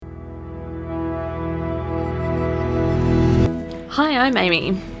Hi, I'm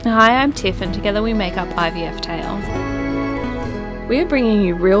Amy. Hi, I'm Tiff, and together we make up IVF Tales. We are bringing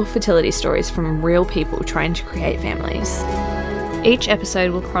you real fertility stories from real people trying to create families. Each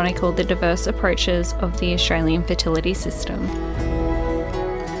episode will chronicle the diverse approaches of the Australian fertility system.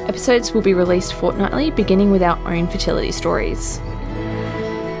 Episodes will be released fortnightly, beginning with our own fertility stories.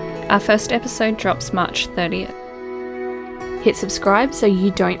 Our first episode drops March 30th. Hit subscribe so you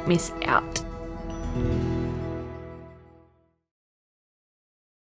don't miss out.